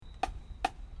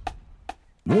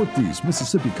Northeast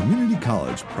Mississippi Community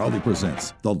College proudly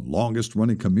presents the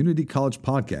longest-running community college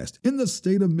podcast in the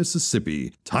state of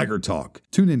Mississippi, Tiger Talk.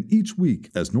 Tune in each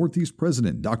week as Northeast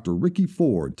President Dr. Ricky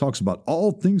Ford talks about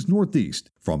all things Northeast,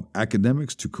 from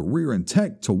academics to career and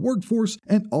tech to workforce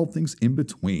and all things in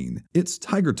between. It's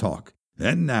Tiger Talk.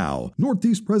 And now,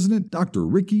 Northeast President Dr.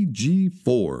 Ricky G.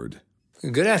 Ford.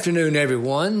 Good afternoon,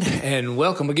 everyone, and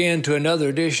welcome again to another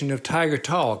edition of Tiger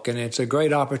Talk. And it's a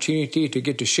great opportunity to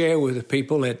get to share with the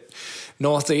people at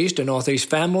Northeast, the Northeast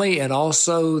family, and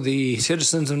also the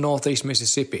citizens of Northeast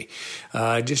Mississippi.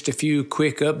 Just a few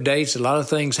quick updates, a lot of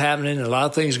things happening, a lot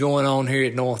of things going on here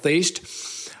at Northeast.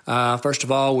 First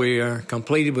of all, we are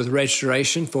completed with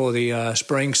registration for the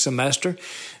spring semester.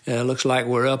 Looks like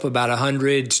we're up about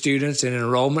 100 students in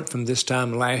enrollment from this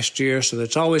time last year. So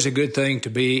that's always a good thing to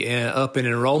be up in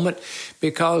enrollment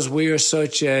because we are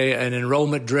such an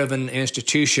enrollment-driven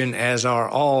institution as are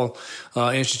all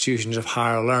institutions of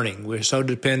higher learning. We're so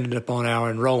dependent upon our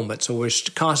enrollment. So we're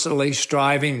constantly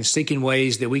striving and seeking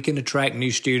ways that we can attract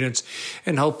new students,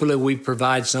 and hopefully we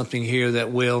provide something here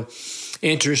that will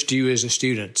interest you as a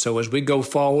student. So as we go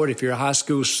forward, if you're a high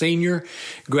school senior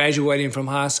graduating from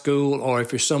high school, or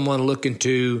if you're someone looking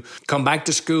to come back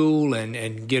to school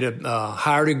and get a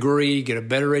higher degree, get a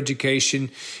better education,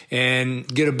 and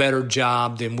get a better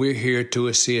job, then we're here to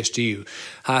assist you.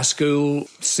 High school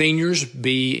seniors,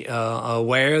 be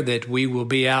aware that we will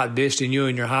be out visiting you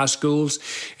in your high schools,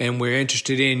 and we're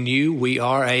interested in you. We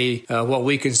are what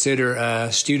we consider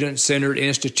a student-centered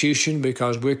institution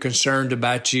because we're concerned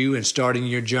about you and starting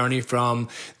your journey from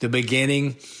the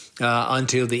beginning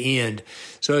until the end.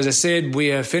 So as I said, we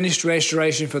have finished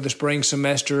registration for the spring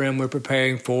semester, and we're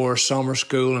preparing for summer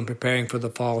school and preparing for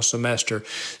the fall semester.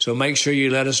 So make sure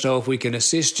you let us know if we can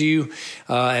assist you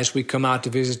as we come out to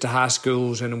visit the high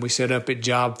schools and we set up at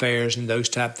job fairs and those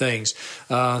type things.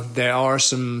 There are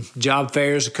some job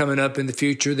fairs coming up in the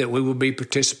future that we will be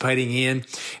participating in,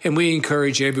 and we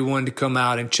encourage everyone to come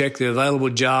out and check the available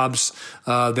jobs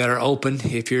that are open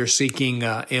if you're seeking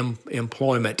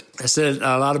employment. I said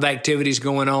a lot of activities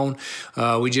going on.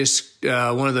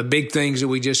 One of the big things that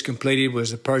we just completed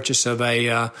was the purchase of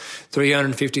a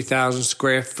 350,000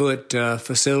 square foot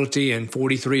facility and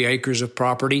 43 acres of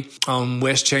property on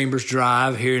West Chambers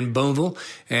Drive here in Boonville.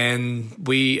 And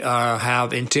we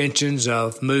have intentions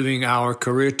of moving our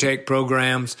career tech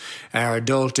programs, our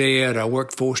adult ed, our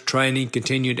workforce training,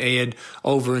 continued ed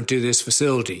over into this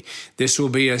facility. This will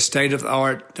be a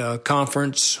state-of-the-art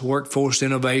conference, workforce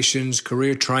innovations,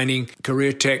 career training,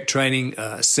 career tech training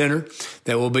center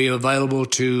that will be available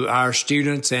to our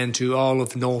students and to all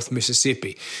of North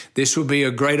Mississippi. This will be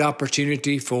a great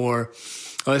opportunity for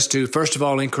us to, first of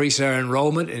all, increase our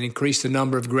enrollment and increase the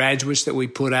number of graduates that we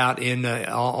put out in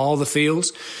all the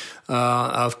fields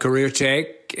of career tech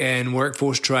and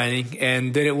workforce training,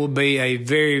 and then it will be a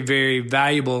very, very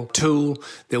valuable tool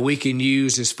that we can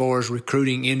use as far as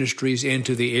recruiting industries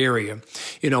into the area.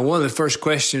 You know, one of the first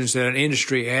questions that an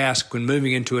industry asks when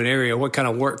moving into an area, what kind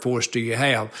of workforce do you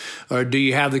have? Or do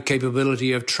you have the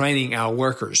capability of training our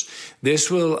workers? This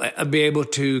will be able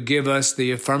to give us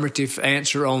the affirmative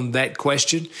answer on that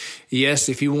question. Yes,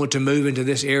 if you want to move into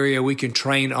this area, we can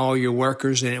train all your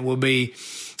workers, and it will be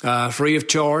free of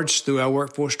charge through our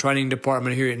workforce training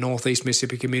department here at Northeast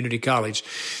Mississippi Community College.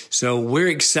 So we're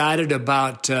excited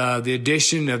about the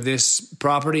addition of this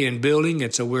property and building,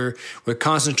 and so we're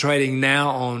concentrating now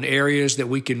on areas that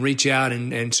we can reach out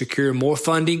and secure more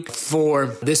funding for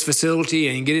this facility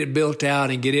and get it built out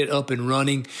and get it up and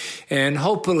running, and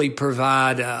hopefully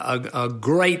provide a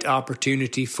great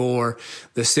opportunity for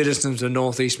the citizens of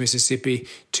Northeast Mississippi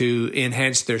to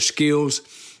enhance their skills,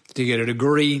 to get a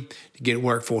degree, to get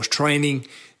workforce training,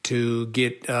 to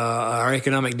get our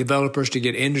economic developers, to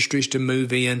get industries to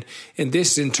move in. And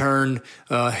this, in turn,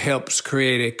 helps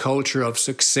create a culture of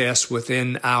success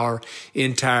within our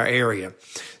entire area.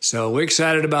 So we're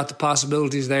excited about the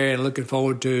possibilities there and looking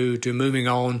forward to moving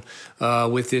on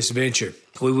with this venture.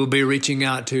 We will be reaching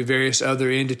out to various other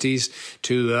entities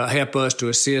to help us to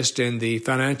assist in the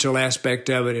financial aspect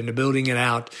of it and to building it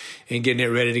out and getting it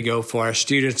ready to go for our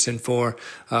students and for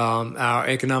our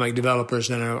economic developers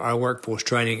and our workforce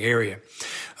training area.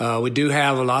 We do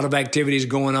have a lot of activities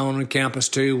going on campus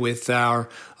too with our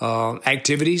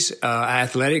activities,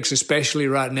 athletics, especially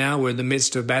right now. We're in the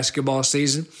midst of basketball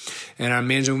season, and our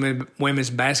men's and women's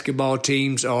basketball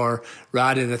teams are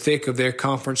right in the thick of their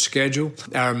conference schedule.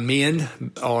 Our men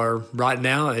are right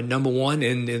now at number one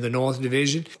in the North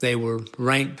Division. They were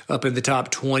ranked up in the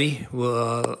top 20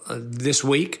 this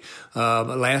week.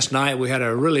 Last night we had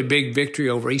a really big victory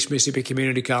over East Mississippi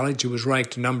Community College, who was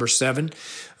ranked number 7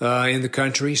 in the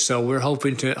country. So we're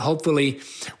hopefully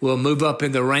we'll move up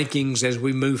in the rankings as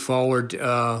we move forward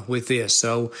with this.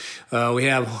 So we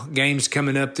have games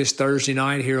coming up this Thursday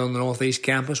night here on the Northeast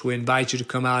campus. We invite you to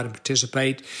come out and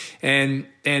participate and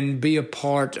be a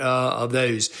part of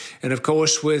those. And of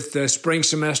course, with the spring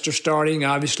semester starting,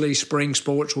 obviously spring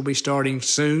sports will be starting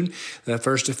soon, the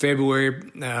 1st of February.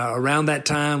 Around that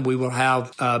time, we will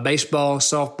have baseball,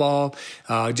 softball,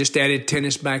 just added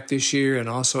tennis back this year, and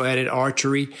also added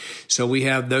archery. So we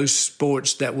have those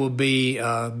sports that will be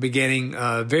beginning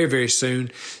very, very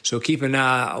soon. So keep an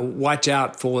eye, watch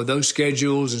out for those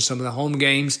schedules and some of the home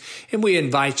games. And we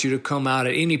invite you to come out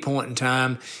at any point in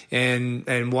time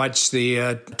and watch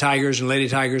the Tigers and Lady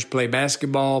Tigers play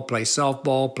basketball, play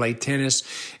softball, play tennis.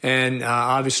 And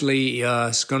obviously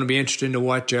it's going to be interesting to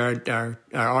watch our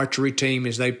archery team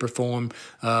as they perform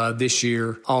this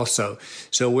year also.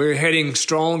 So we're heading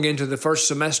strong into the first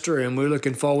semester, and we're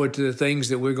looking forward to the things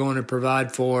that we're going to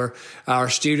provide for our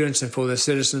students and for the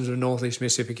citizens of Northeast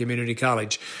Mississippi Community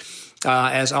College.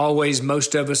 As always,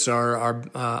 most of us are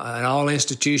at all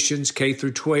institutions, K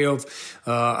through 12,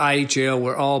 IHL,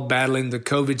 we're all battling the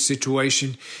COVID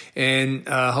situation, and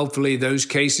hopefully those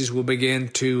cases will begin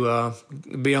to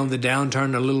be on the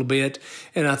downturn a little bit.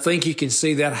 And I think you can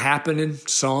see that happening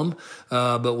some,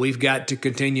 but we've got to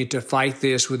continue to fight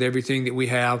this with everything that we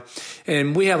have.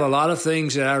 And we have a lot of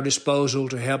things at our disposal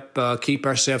to help keep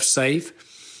ourselves safe,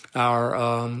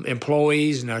 our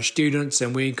employees and our students,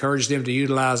 and we encourage them to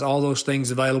utilize all those things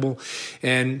available.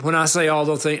 And when I say all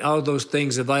those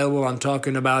things available, I'm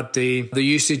talking about the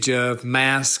usage of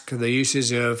masks, the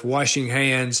usage of washing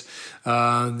hands,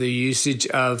 the usage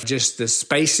of just the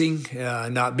spacing,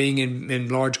 not being in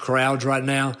large crowds right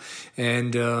now,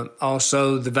 and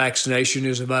also the vaccination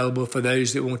is available for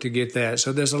those that want to get that.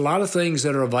 So there's a lot of things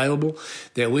that are available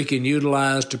that we can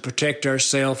utilize to protect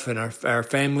ourselves and our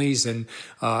families and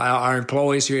our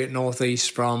employees here at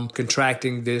Northeast from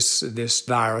contracting this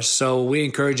virus. So we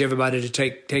encourage everybody to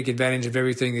take advantage of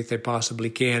everything that they possibly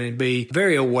can and be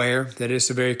very aware that it's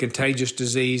a very contagious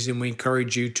disease, and we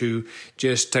encourage you to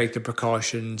just take the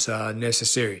precautions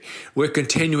necessary. We're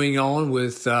continuing on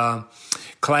with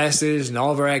classes and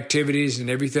all of our activities and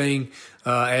everything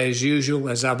as usual.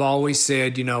 As I've always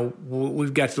said,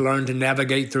 we've got to learn to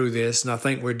navigate through this, and I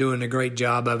think we're doing a great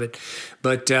job of it.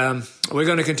 But we're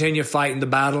going to continue fighting the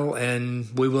battle, and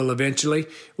we will win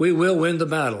the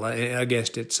battle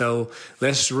against it. So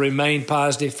let's remain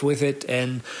positive with it,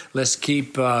 and let's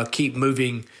keep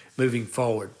moving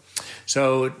forward.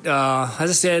 So, as I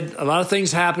said, a lot of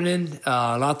things happening,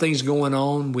 a lot of things going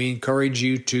on. We encourage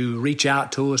you to reach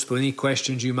out to us for any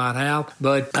questions you might have.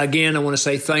 But again, I want to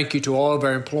say thank you to all of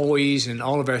our employees and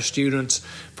all of our students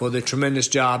for the tremendous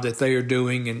job that they are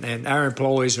doing, and our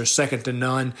employees are second to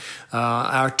none.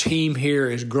 Our team here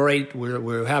is great. We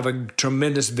have a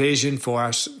tremendous vision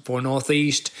for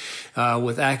Northeast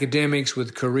with academics,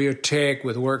 with career tech,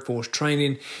 with workforce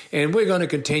training, and we're going to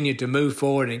continue to move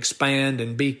forward and expand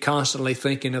and be constantly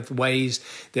thinking of ways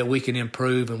that we can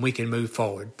improve and we can move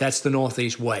forward. That's the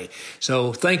Northeast way.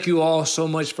 So thank you all so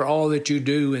much for all that you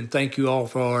do, and thank you all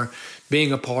for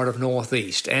being a part of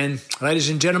Northeast. And ladies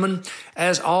and gentlemen,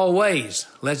 as always,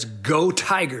 let's go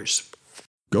Tigers.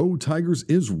 Go Tigers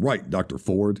is right, Dr.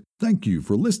 Ford. Thank you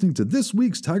for listening to this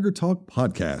week's Tiger Talk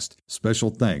podcast. Special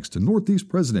thanks to Northeast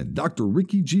President Dr.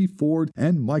 Ricky G. Ford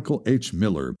and Michael H.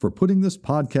 Miller for putting this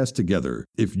podcast together.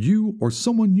 If you or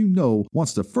someone you know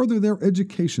wants to further their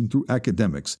education through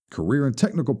academics, career and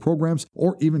technical programs,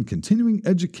 or even continuing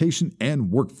education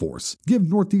and workforce, give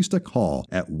Northeast a call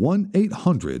at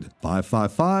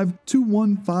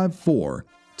 1-800-555-2154.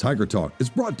 Tiger Talk is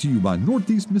brought to you by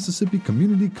Northeast Mississippi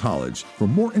Community College. For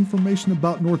more information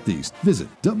about Northeast, visit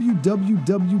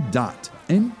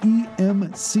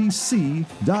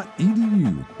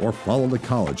www.nemcc.edu or follow the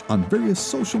college on various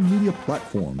social media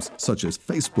platforms such as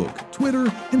Facebook, Twitter,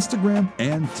 Instagram,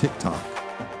 and TikTok.